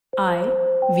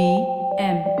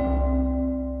IVM.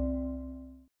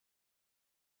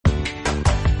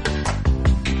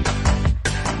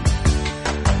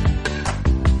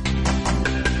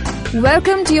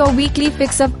 Welcome to your weekly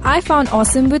fix of I Found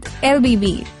Awesome with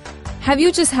LBB. Have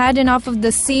you just had enough of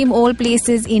the same old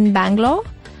places in Bangalore?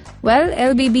 Well,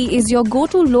 LBB is your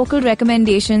go-to local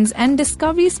recommendations and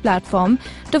discoveries platform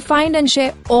to find and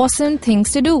share awesome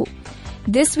things to do.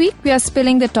 This week, we are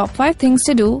spilling the top 5 things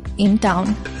to do in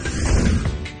town.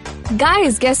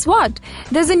 Guys, guess what?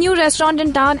 There's a new restaurant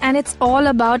in town and it's all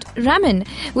about ramen.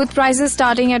 With prices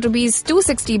starting at rupees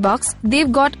 260 bucks,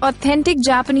 they've got authentic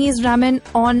Japanese ramen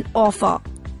on offer.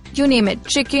 You name it,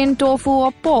 chicken, tofu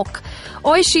or pork.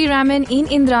 Oishi Ramen in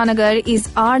Indiranagar is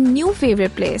our new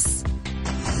favorite place.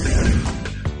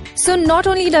 So not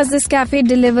only does this cafe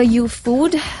deliver you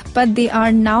food, but they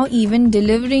are now even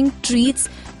delivering treats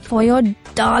for your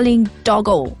darling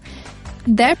doggo.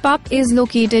 Their pup is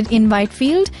located in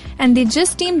Whitefield and they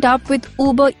just teamed up with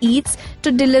Uber Eats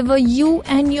to deliver you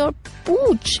and your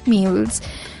pooch meals.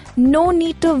 No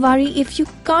need to worry if you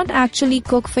can't actually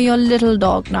cook for your little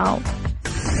dog now.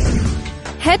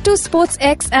 Head to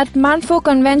SportsX at Manfo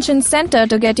Convention Center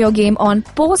to get your game on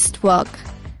post-work.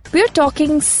 We're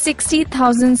talking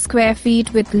 60,000 square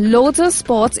feet with loads of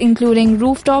sports including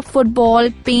rooftop football,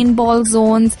 paintball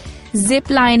zones,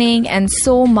 zip lining and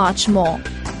so much more.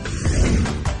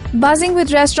 Buzzing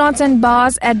with restaurants and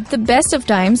bars at the best of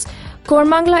times,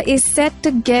 Koramangala is set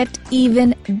to get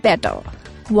even better.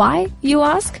 Why, you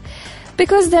ask?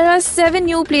 Because there are 7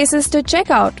 new places to check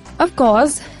out. Of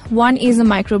course, one is a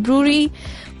microbrewery.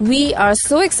 We are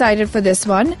so excited for this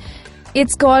one.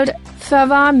 It's called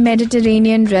Fava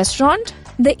Mediterranean Restaurant.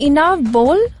 The Inav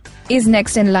Bowl is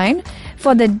next in line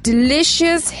for the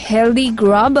delicious, healthy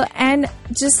grub and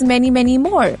just many, many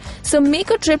more. So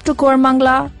make a trip to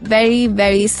Koramangala very,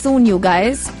 very soon, you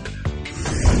guys.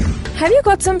 Have you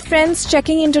got some friends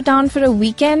checking into town for a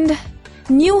weekend?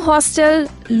 New hostel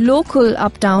Local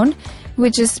Uptown,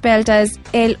 which is spelled as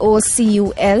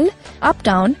LOCUL,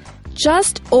 Uptown,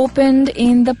 just opened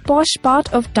in the posh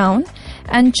part of town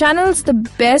and channels the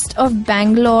best of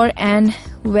Bangalore and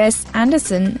West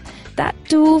Anderson. That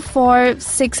too for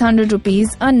 600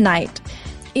 rupees a night.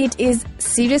 It is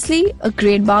seriously a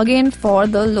great bargain for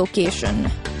the location.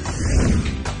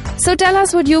 So tell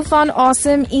us what you found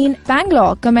awesome in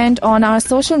Bangalore. Comment on our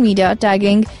social media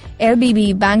tagging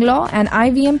LBB Bangalore and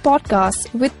IVM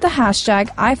Podcast with the hashtag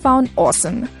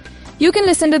IFoundAwesome. You can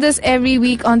listen to this every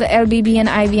week on the LBB and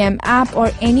IVM app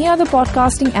or any other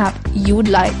podcasting app you'd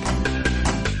like.